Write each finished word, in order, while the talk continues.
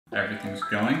Everything's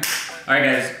going. All right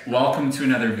guys, welcome to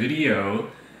another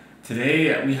video.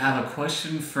 Today we have a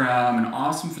question from an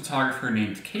awesome photographer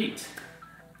named Kate.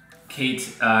 Kate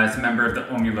is a member of the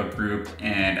Omula group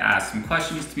and asked some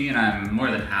questions to me, and I'm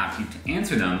more than happy to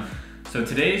answer them. So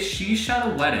today she shot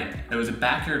a wedding. It was a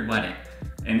backyard wedding,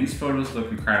 and these photos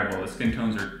look incredible. The skin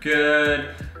tones are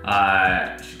good.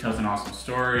 She tells an awesome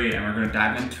story, and we're going to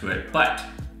dive into it. But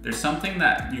there's something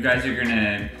that you guys are going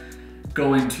to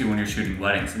go into when you're shooting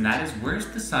weddings, and that is, where's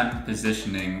the sun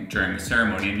positioning during the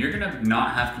ceremony? And you're gonna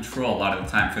not have control a lot of the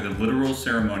time for the literal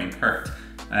ceremony part.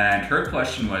 And her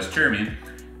question was, Jeremy,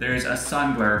 there's a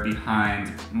sun glare behind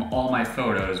all my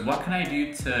photos. What can I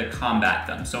do to combat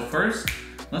them? So first,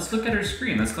 let's look at her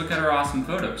screen. Let's look at her awesome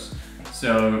photos.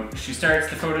 So she starts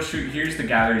the photo shoot. Here's the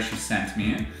gallery she sent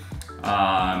me.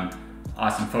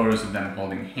 Awesome photos of them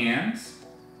holding hands.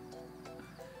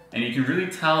 And you can really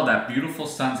tell that beautiful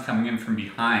sun's coming in from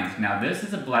behind. Now this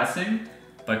is a blessing,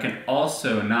 but can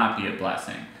also not be a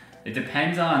blessing. It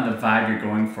depends on the vibe you're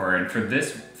going for. And for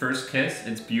this first kiss,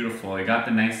 it's beautiful. You got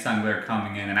the nice sun glare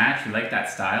coming in, and I actually like that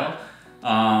style.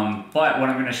 But what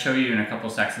I'm gonna show you in a couple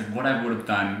seconds is what I would have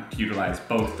done to utilize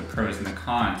both the pros and the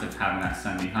cons of having that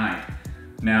sun behind.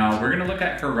 Now we're gonna look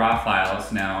at her RAW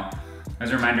files. Now,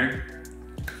 as a reminder,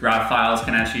 RAW files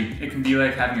can actually, it can be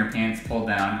like having your pants pulled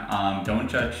down. Don't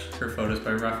judge her photos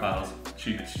by RAW files.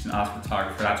 She's an awesome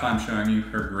photographer. That's why I'm showing you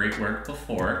her great work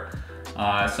before. So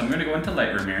I'm gonna go into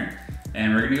Lightroom here,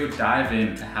 and we're gonna go dive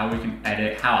into how we can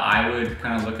edit, how I would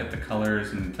kind of look at the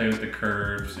colors and play with the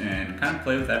curves and kind of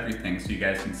play with everything so you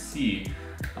guys can see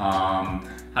how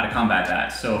to combat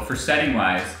that. So for setting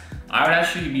wise, I would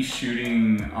actually be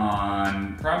shooting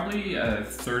on probably a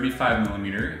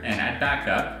 35mm, and I'd back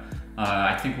up.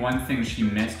 I think one thing she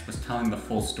missed was telling the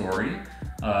full story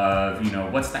of, you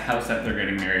know, what's the house that they're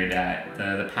getting married at,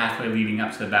 the pathway leading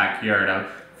up to the backyard,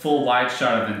 a full wide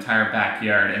shot of the entire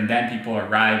backyard, and then people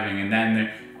arriving, and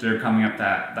then they're coming up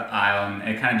the aisle, and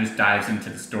it kind of just dives into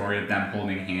the story of them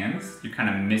holding hands. You're kind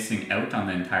of missing out on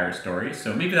the entire story.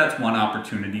 So maybe that's one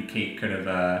opportunity Kate could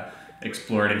have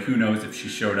explored, and who knows if she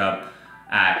showed up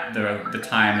at the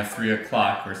time of 3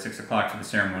 o'clock or 6 o'clock for the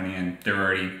ceremony and they're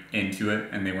already into it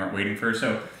and they weren't waiting for her.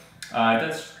 So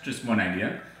that's just one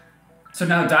idea. So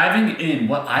now diving in,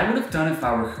 what I would have done if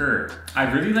I were her,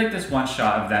 I really like this one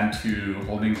shot of them two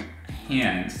holding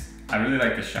hands. I really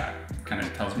like this shot. It kind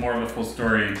of tells more of the full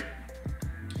story,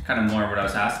 kind of more what I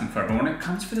was asking for. But when it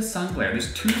comes for the sun glare,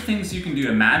 there's two things you can do.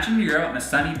 Imagine you're out on a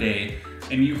sunny day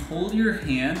and you hold your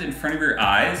hand in front of your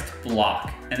eyes to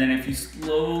block. And then if you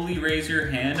slowly raise your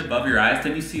hand above your eyes,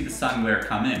 then you see the sun glare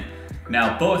come in.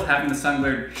 Now both having the sun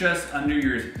glare just under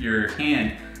your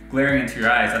hand glaring into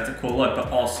your eyes, that's a cool look, but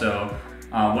also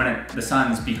when the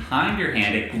sun's behind your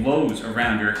hand, it glows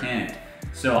around your hand.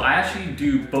 So I actually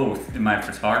do both in my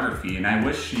photography, and I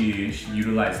wish she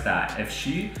utilized that.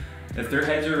 If their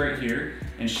heads are right here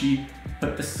and she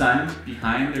put the sun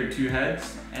behind their two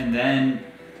heads and then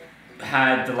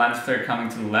had the lens flare coming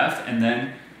to the left and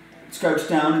then crouched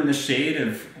down in the shade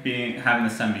of having the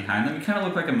sun behind them, you kind of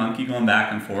look like a monkey going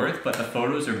back and forth, but the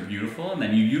photos are beautiful, and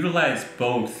then you utilize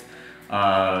both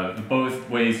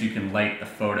ways you can light the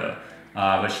photo.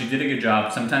 But she did a good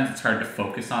job. Sometimes it's hard to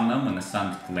focus on them when the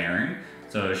sun's glaring.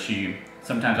 So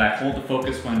sometimes I hold the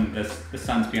focus when the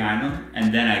sun's behind them,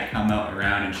 and then I come out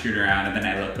around and shoot around, and then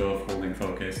I let go of holding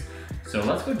focus. So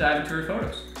let's go dive into her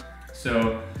photos.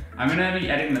 So I'm gonna be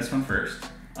editing this one first,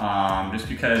 just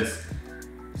because.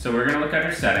 So we're gonna look at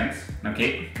her settings. Now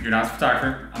Kate, you're not a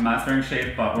photographer, I'm not throwing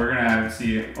shade, but we're gonna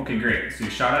see, okay great, so you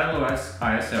shot at LOS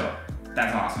ISO,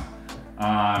 that's awesome.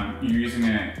 You're using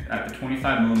it at the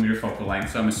 25mm focal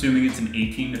length, so I'm assuming it's an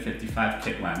 18 to 55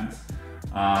 kit lens.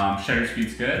 Shutter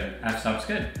speed's good, f-stop's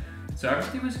good. So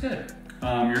everything was good.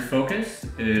 Your focus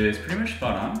is pretty much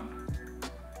spot on.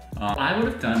 What I would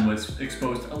have done was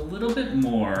exposed a little bit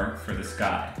more for the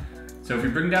sky. So if we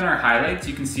bring down our highlights,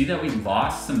 you can see that we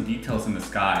lost some details in the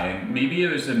sky. And maybe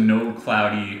it was a no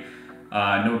clouds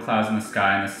in the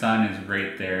sky, and the sun is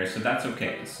right there, so that's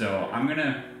okay. So I'm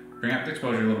gonna bring up the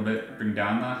exposure a little bit, bring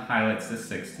down the highlights to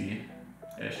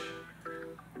 60-ish.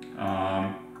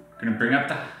 Gonna bring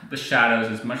up the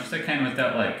shadows as much as I can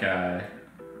without like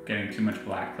getting too much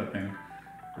black clipping.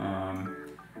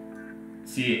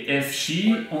 See, if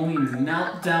she only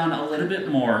knelt down a little bit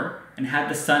more and had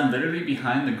the sun literally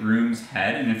behind the groom's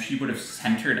head, and if she would have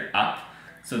centered up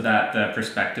so that the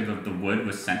perspective of the wood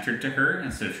was centered to her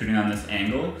instead of shooting on this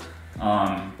angle,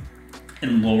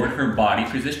 and lowered her body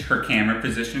position, her camera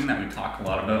positioning that we talk a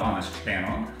lot about on this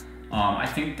channel, I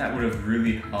think that would have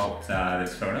really helped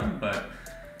this photo. But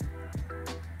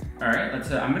All right, let's.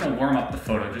 I'm gonna warm up the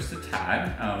photo just a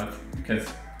tad because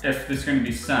if there's gonna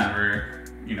be sun, we're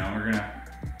gonna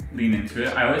lean into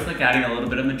it. I always like adding a little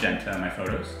bit of magenta in my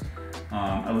photos,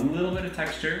 a little bit of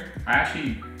texture. I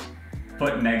actually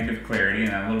put negative clarity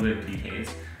and a little bit of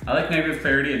dehaze. I like negative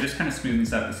clarity. It just kind of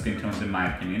smoothens out the skin tones, in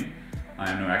my opinion.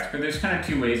 I'm no expert. There's kind of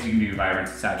two ways you can do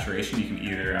vibrance and saturation. You can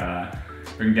either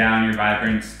bring down your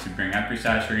vibrance to bring up your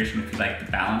saturation if you like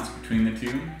the balance between the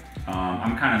two.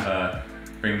 I'm kind of a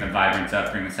bring the vibrance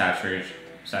up, bring the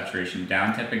saturation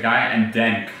down type of guy, and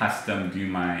then custom do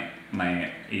my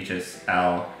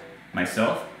HSL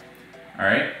myself. All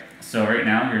right, so right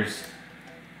now here's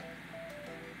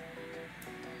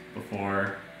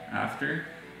before, after.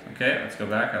 Okay, let's go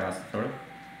back, I lost the photo.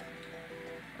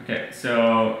 Okay,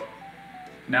 so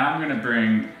now I'm gonna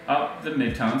bring up the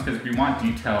midtones because we want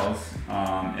details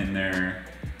in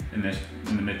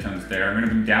the midtones there. I'm gonna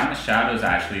bring down the shadows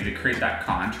actually to create that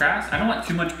contrast. I don't want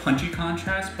too much punchy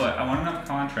contrast, but I want enough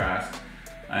contrast.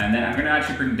 And then I'm gonna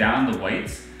actually bring down the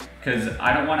whites because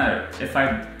I don't wanna, if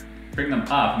I bring them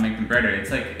up and make them brighter,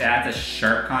 it's like it adds a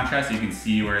sharp contrast so you can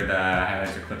see where the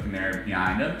highlights are clipping there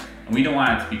behind them. And we don't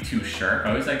want it to be too sharp. I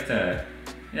always like to,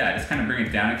 yeah, just kind of bring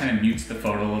it down. It kind of mutes the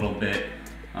photo a little bit.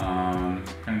 Kind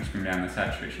of just bring down the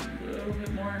saturation a little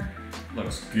bit more.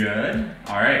 Looks good.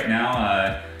 All right,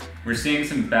 now we're seeing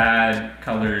some bad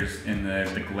colors in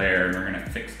the glare, and we're gonna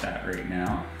fix that right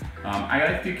now. I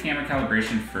like to do camera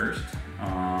calibration first.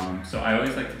 So I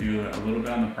always like to do a little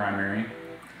bit on the primary,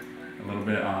 a little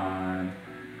bit on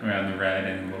the red,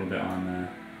 and a little bit on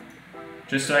the,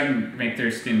 just so I can make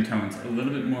their skin tones a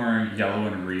little bit more yellow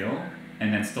and real,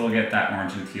 and then still get that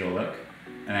orange and teal look.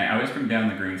 And I always bring down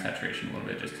the green saturation a little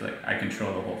bit, just to I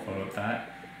control the whole photo with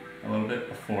that a little bit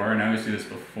before, and I always do this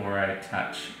before I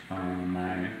touch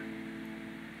my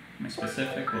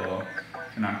specific. We'll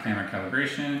turn on camera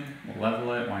calibration, we'll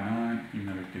level it, why not, even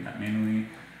though we can do that manually.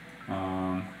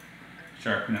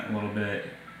 Sharpen it a little bit.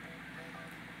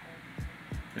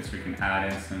 Guess we can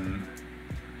add in some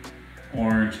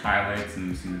orange highlights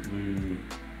and some blue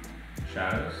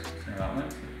shadows. See how that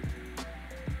looks?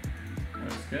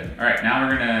 Looks good. All right, now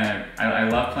we're gonna, I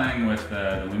love playing with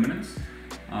the luminance,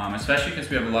 especially because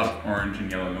we have a lot of orange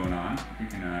and yellow going on. We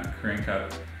can crank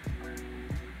up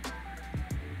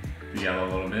the yellow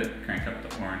a little bit, crank up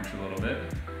the orange a little bit.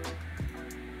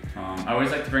 I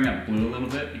always like to bring up blue a little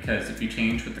bit because if you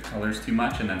change with the colors too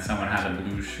much and then someone has a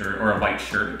blue shirt or a white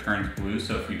shirt, it turns blue.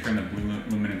 So if you turn the blue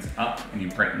luminance up and you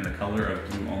brighten the color of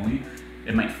blue only,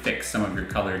 it might fix some of your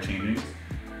color changings.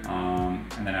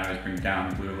 And then I always bring down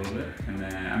the blue a little bit, and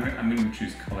then I'm going to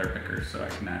choose color picker so I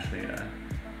can actually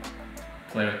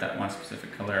play with that one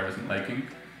specific color I wasn't liking,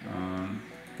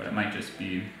 but it might just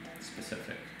be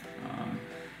specific.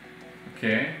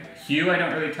 Okay, hue I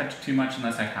don't really touch too much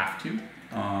unless I have to.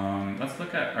 Let's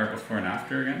look at our before and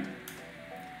after again.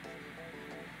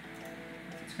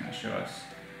 It's going to show us,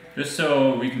 just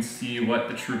so we can see what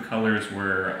the true colors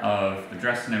were of the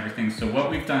dress and everything. So what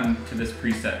we've done to this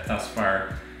preset thus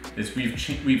far is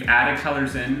we've added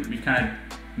colors in, we've kind of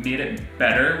made it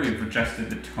better, we've adjusted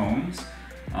the tones,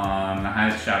 the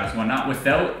highlights, shadows, whatnot,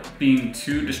 without being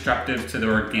too destructive to the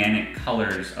organic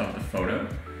colors of the photo.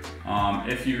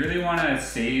 If you really want to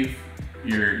save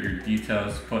your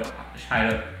details, put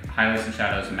highlights and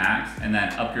shadows max, and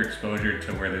then up your exposure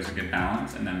to where there's a good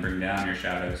balance, and then bring down your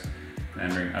shadows, and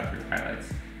then bring up your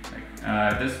highlights.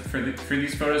 For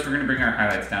these photos, we're going to bring our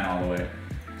highlights down all the way.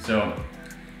 So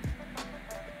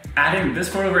adding this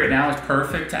photo right now is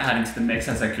perfect to add into the mix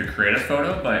as like your creative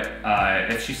photo, but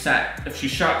if she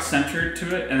shot centered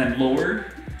to it and then lowered,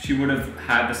 she would have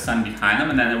had the sun behind them,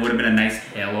 and then it would have been a nice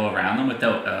halo around them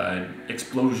without an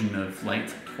explosion of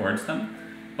light towards them.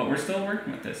 But we're still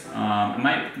working with this. I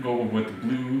might go with the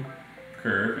blue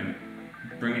curve and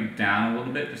bring it down a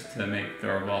little bit just to make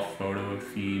the overall photo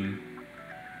theme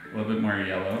a little bit more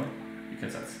yellow,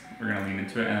 because we're gonna lean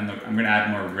into it, and then I'm gonna add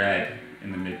more red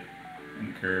in the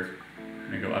curve.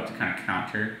 I'm gonna go up to kind of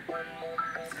counter,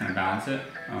 just kind of balance it.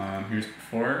 Here's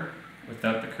before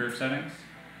without the curve settings.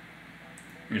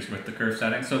 Here's with the curve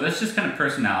settings. So this is just kind of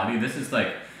personality. This is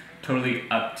like totally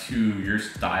up to your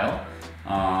style.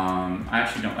 I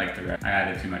actually don't like the red. I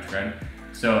added too much red.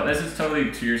 So this is totally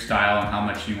to your style and how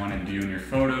much you want to do in your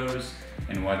photos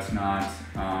and what's not.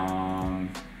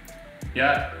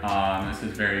 This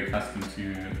is very custom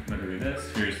to literally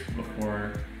this. Here's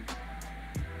before.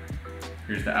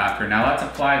 Here's the after. Now let's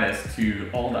apply this to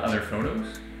all the other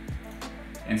photos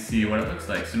and see what it looks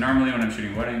like. So normally when I'm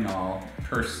shooting wedding,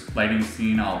 per lighting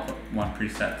scene, I'll put one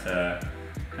preset to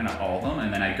kind of all of them,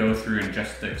 and then I go through and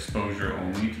adjust the exposure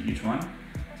only to each one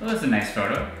Well, that's a nice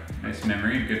photo, nice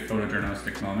memory, good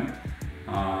photojournalistic moment.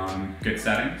 Good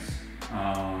settings.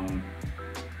 I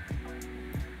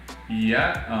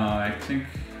think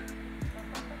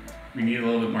we need a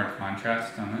little bit more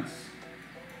contrast on this.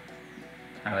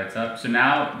 Highlights up. So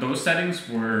now those settings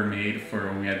were made for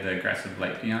when we had the aggressive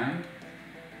light behind.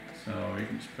 So we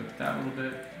can just put that a little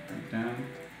bit right down.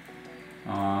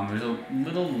 There's a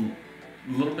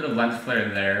little bit of lens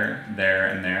flare there,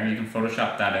 and there. You can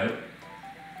Photoshop that out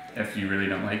if you really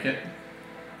don't like it.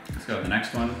 Let's go to the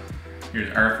next one.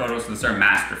 Here's our photo. So this is our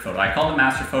master photo. I call the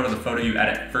master photo the photo you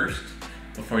edit first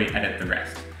before you edit the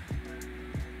rest.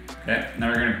 Okay, now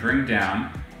we're gonna bring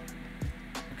down.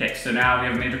 Okay, so now we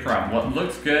have a major problem. What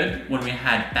looks good when we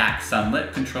had back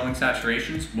sunlit, controlling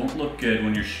saturations, won't look good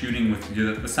when you're shooting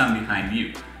with the sun behind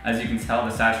you. As you can tell,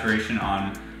 the saturation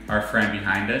on our friend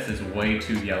behind us is way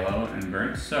too yellow and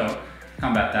burnt. So to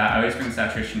combat that, I always bring the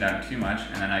saturation down too much,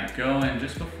 and then I go in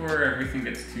just before everything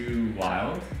gets too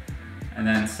wild. And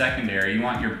then secondary, you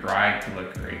want your bride to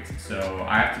look great. So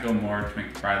I have to go more to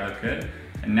make the bride look good.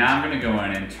 And now I'm gonna go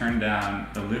in and turn down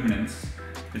the luminance.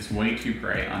 It's way too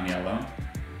bright on yellow.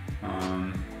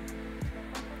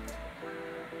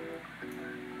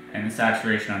 And the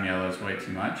saturation on yellow is way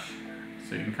too much.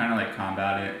 So you can kind of like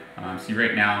combat it. See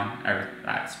right now,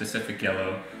 that specific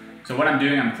yellow. So what I'm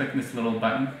doing, I'm clicking this little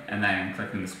button and then I'm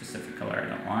clicking the specific color I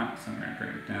don't want. So I'm gonna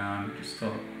bring it down, just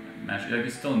still measure, like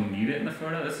you still need it in the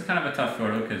photo. This is kind of a tough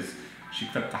photo because she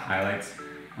clipped the highlights.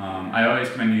 I always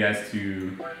recommend you guys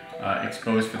to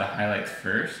expose for the highlights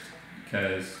first,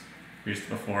 because here's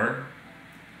before.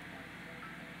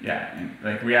 Yeah, and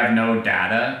like we have no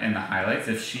data in the highlights.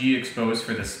 If she exposed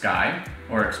for the sky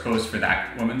or exposed for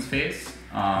that woman's face,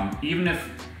 even if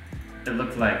it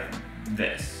looked like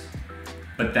this,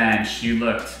 but then she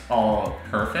looked all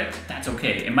perfect, that's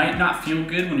okay. It might not feel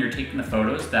good when you're taking the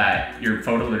photos that your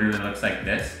photo literally looks like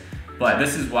this, but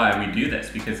this is why we do this,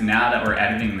 because now that we're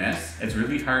editing this, it's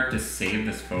really hard to save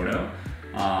this photo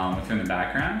within the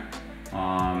background.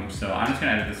 So I'm just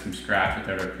gonna edit this from scratch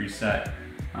without our preset.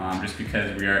 Just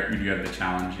because we do have the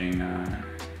challenging,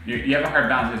 you have a hard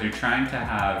balance because you're trying to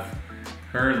have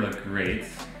her look great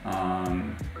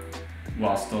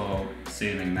while still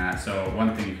saving that. So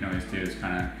one thing you can always do is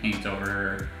kind of paint over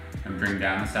her and bring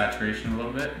down the saturation a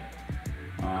little bit.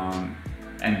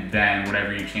 And then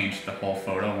whatever you change to the whole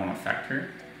photo won't affect her.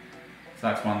 So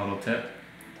that's one little tip.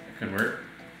 It could work.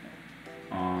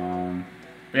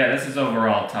 But yeah, this is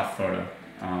overall a tough photo.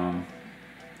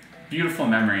 Beautiful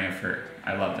memory of her.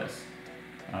 I love this.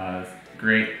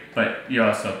 Great, but you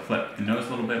also clip the nose a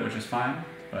little bit, which is fine.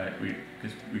 But we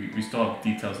still have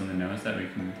details in the nose that we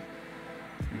can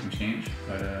change.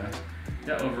 But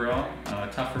yeah, overall,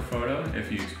 tougher photo.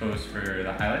 If you expose for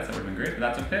the highlights, that would have been great. But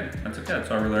that's okay. That's okay. That's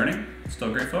why we're learning. It's still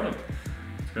a great photo.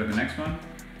 Let's go to the next one.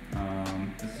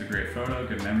 This is a great photo.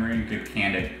 Good memory. Good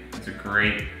candid. It's a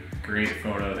great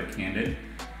photo. The candid.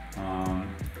 A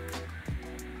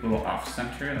little off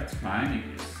center, that's fine. You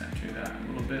can just center that a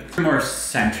little bit. More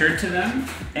center to them,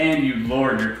 and you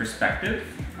lowered your perspective,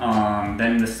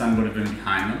 then the sun would have been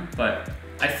behind them. But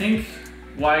I think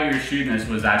why you're shooting this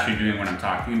was actually doing what I'm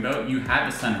talking about. You had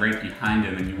the sun right behind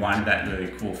him and you wanted that really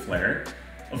cool flare.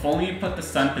 If only you put the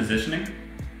sun positioning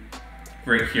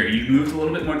right here. You moved a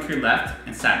little bit more to your left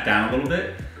and sat down a little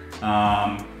bit.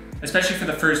 Especially for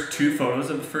the first 2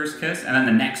 photos of the first kiss, and then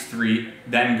the next 3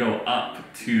 then go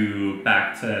up to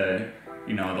back to,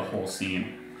 you know, the whole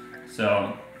scene.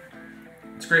 So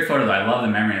it's a great photo though. I love the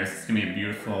memory. This is gonna be a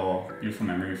beautiful, beautiful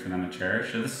memory for them to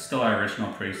cherish. So this is still our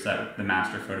original preset, the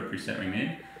master photo preset we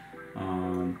made.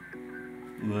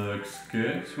 Looks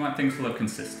good. So we want things to look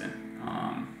consistent.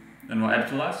 Then we'll edit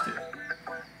the last 2.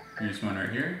 Here's one right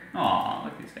here. Aw,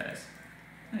 look at these guys.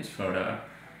 Nice photo.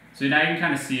 So now you can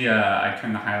kind of see I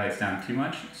turned the highlights down too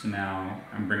much. So now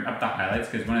I'm bringing up the highlights,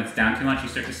 because when it's down too much, you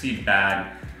start to see bad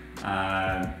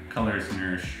colors in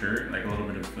her shirt, like a little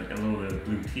bit of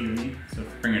blue tealy. So if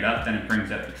you bring it up, then it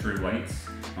brings out the true whites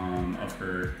of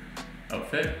her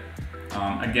outfit.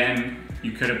 Again,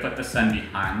 you could have put the sun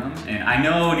behind them. And I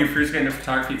know when you're first getting into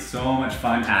photography, it's so much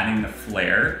fun adding the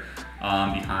flare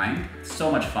behind. It's so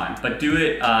much fun, but do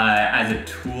it as a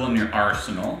tool in your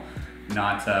arsenal.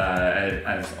 Not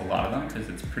as a lot of them, because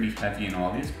it's pretty heavy in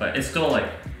all these, but it's still like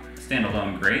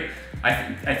standalone great.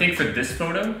 I think for this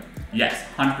photo, yes,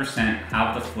 100%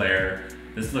 have the flare.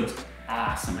 This looks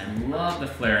awesome. I love the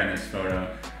flare in this photo.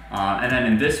 And then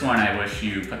in this one, I wish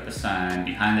you put the sun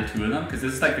behind the 2 of them, because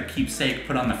this is like the keepsake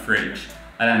put on the fridge.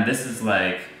 And then this is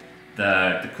like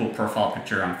the cool profile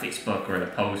picture on Facebook, or the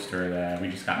post, or the we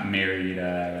just got married,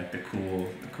 like the cool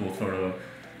photo.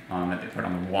 that they put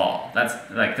on the wall. That's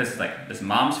like, this is like this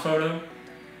mom's photo,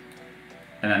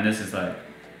 and then this is like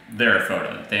their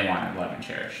photo that they want to love and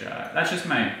cherish. That's just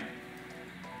my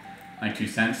 2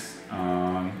 cents.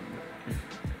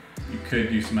 You could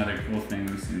do some other cool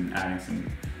things and adding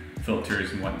some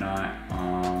filters and whatnot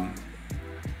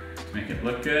to make it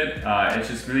look good. It's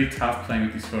just really tough playing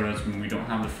with these photos when we don't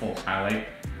have the full highlight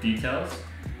details,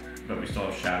 but we still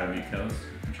have shadow details,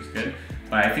 which is good.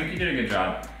 But I think you did a good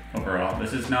job overall.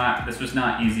 This was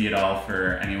not easy at all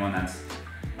for anyone that's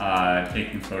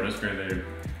taking photos for the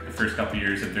first couple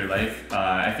years of their life.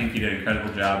 I think you did an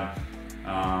incredible job.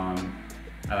 I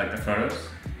like the photos.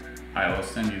 I will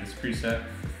send you this preset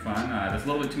for fun. There's a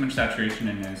little bit too much saturation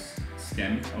in his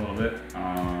skin, a little bit.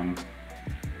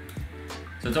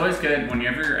 So it's always good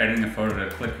whenever you're editing a photo to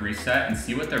click reset and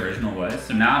see what the original was.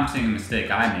 So now I'm seeing a mistake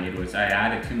I made was I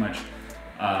added too much,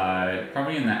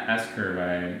 probably in that S curve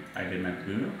I did my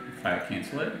blue, if I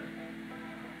cancel it.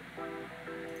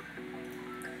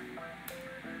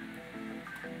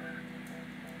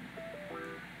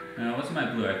 No, it wasn't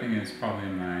my blue, I think it's probably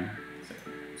in my...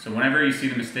 So whenever you see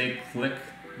the mistake, click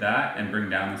that and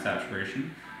bring down the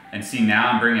saturation. And see,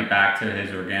 now I'm bringing it back to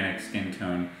his organic skin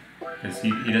tone, because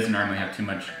he doesn't normally have too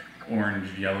much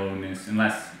orange yellowness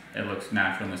unless it looks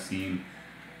natural in the scene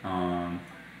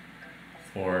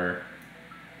for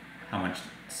how much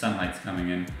sunlight's coming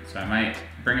in. So I might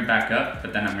bring it back up,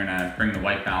 but then I'm gonna bring the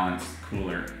white balance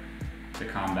cooler to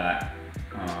combat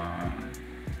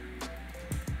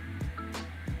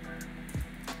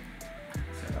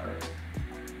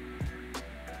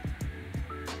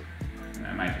and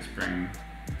I might just bring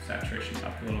saturation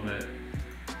up a little bit.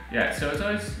 Yeah, so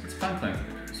it's fun playing with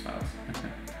people's files.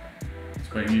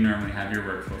 It's what you normally have your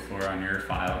workflow for on your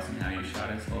files and how you shot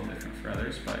it. It's a little different for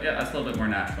others, but yeah, that's a little bit more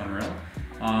natural and real.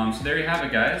 So there you have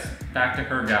it, guys. Back to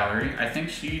her gallery. I think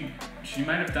she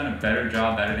might have done a better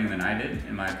job editing than I did,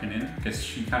 in my opinion, because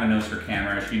she kind of knows her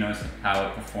camera. She knows how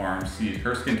it performs.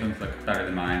 Her skin tones look better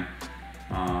than mine.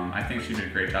 I think she did a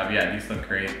great job. Yeah, these look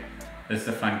great. This is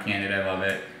a fun candid. I love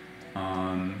it.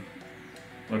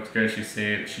 Looks good.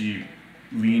 She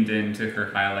leaned into her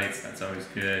highlights. That's always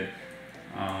good.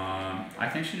 I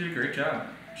think she did a great job.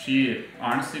 She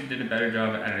honestly did a better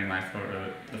job at editing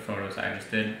the photos I just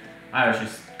did. I was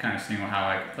just kind of seeing how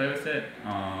I could play with it.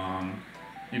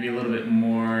 Maybe a little bit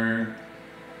more.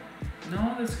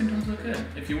 No, the skin tones look good.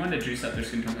 If you wanted to juice up their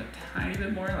skin tones a tiny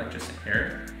bit more, like just a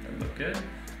hair, that would look good.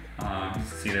 You can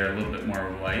see they're a little bit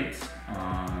more white.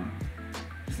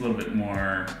 Just a little bit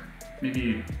more,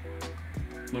 maybe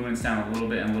luminance down a little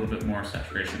bit and a little bit more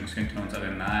saturation in the skin tones. Other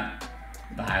than that,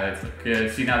 the highlights look good.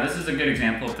 See, now this is a good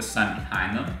example of the sun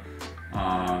behind them.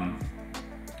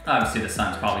 Obviously the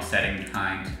sun's probably setting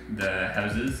behind the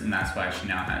houses, and that's why she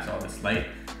now has all this light.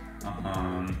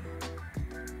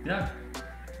 Yeah,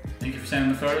 thank you for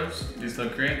sending the photos. These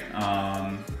look great.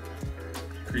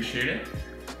 Appreciate it.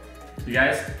 If you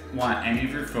guys want any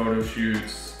of your photo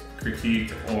shoots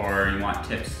critiqued, or you want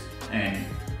tips, and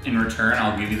in return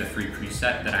I'll give you the free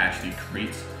preset that I actually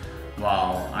create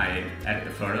while I edit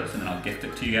the photos, and then I'll gift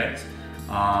it to you guys.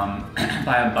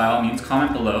 By all means,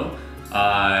 comment below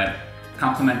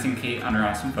complimenting Kate on her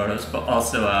awesome photos, but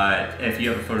also if you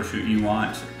have a photo shoot you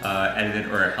want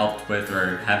edited or helped with,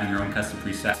 or having your own custom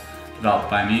preset developed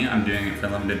by me. I'm doing it for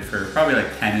limited for probably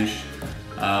like 10-ish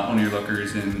Only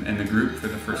Lookers in the group for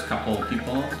the first couple of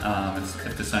people.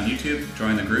 If this is on YouTube,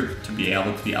 join the group to be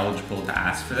able to be eligible to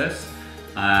ask for this.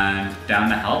 And down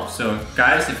to help. So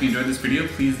guys, if you enjoyed this video,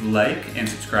 please like and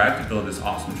subscribe to build this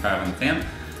awesome traveling fam.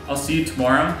 I'll see you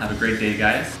tomorrow. Have a great day,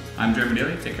 guys. I'm Jeremy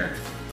Daly. Take care.